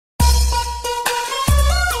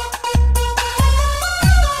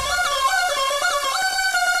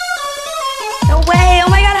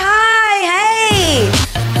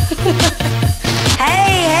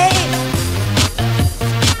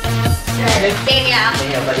Danielle.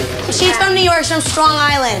 Danielle, buddy. She's from New York, from Strong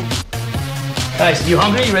Island. Nice. You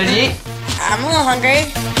hungry? You ready to eat? I'm a little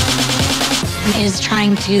hungry. Is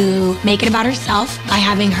trying to make it about herself by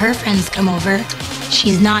having her friends come over.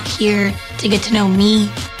 She's not here to get to know me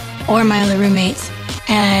or my other roommates,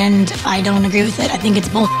 and I don't agree with it. I think it's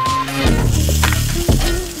bull.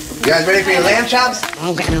 You guys ready for your lamb chops?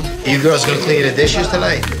 Okay. You girls gonna clean the dishes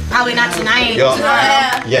tonight? Probably not tonight. Yo,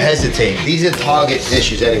 you hesitate. These are Target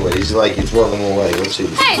dishes anyway. These are like you throw them away. Let's see.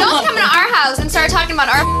 Hey, don't come to our house and start talking about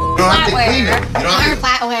our You don't have to clean flatware. them. You don't have to.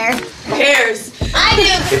 Flatware. Who cares? I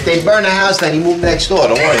do. If they burn the house down, you move next door.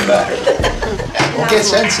 Don't worry about it. Don't get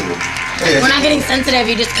sensitive. We're not getting sensitive.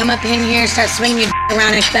 You just come up in here, start swinging your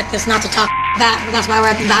around, and expect us not to talk back. That's why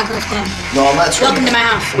we're at the Bad Girls Club. No, I'm not swinging. Welcome to my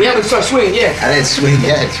house. We haven't started swinging yet. I didn't swing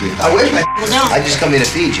yet. I wish my. no. I just come here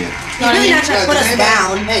to feed you. You're really not trying to put us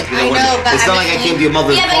down. Hey, I know, but it's not like I came to your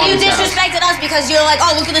mother's yeah, but you father's house. disrespected us because you're like,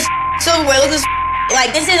 oh, look at this silverware, look at this.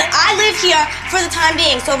 Like, this is, I live here for the time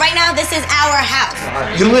being, so right now, this is our house.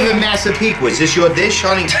 You live in Massapequa. Is this your dish,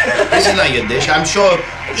 honey? This is not your dish. I'm sure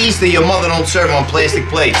Easter your mother don't serve on plastic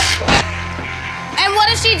plates. And what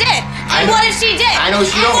if she did? I And know- what if she did? I know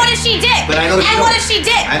she And don't. what if she did? But I know she And don't. what if she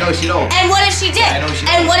did? I know she don't. And what if she did? I know she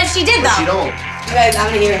And don't. what if she did, But though? she don't. You guys, I'm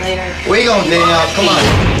gonna hear it later. Where you going, Danielle? Come on.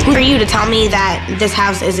 For you to tell me that this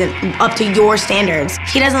house isn't up to your standards.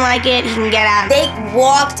 He doesn't like it, he can get out. They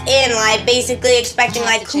walked in, like, basically expecting,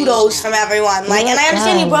 like, kudos from everyone. Like, and I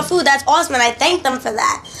understand you brought food, that's awesome, and I thank them for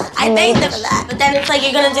that. I thank them for that. But then it's like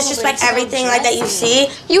you're gonna disrespect everything, like, that you see.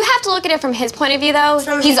 You have to look at it from his point of view, though.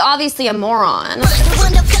 He's obviously a moron.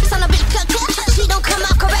 She don't come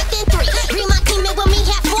out correct.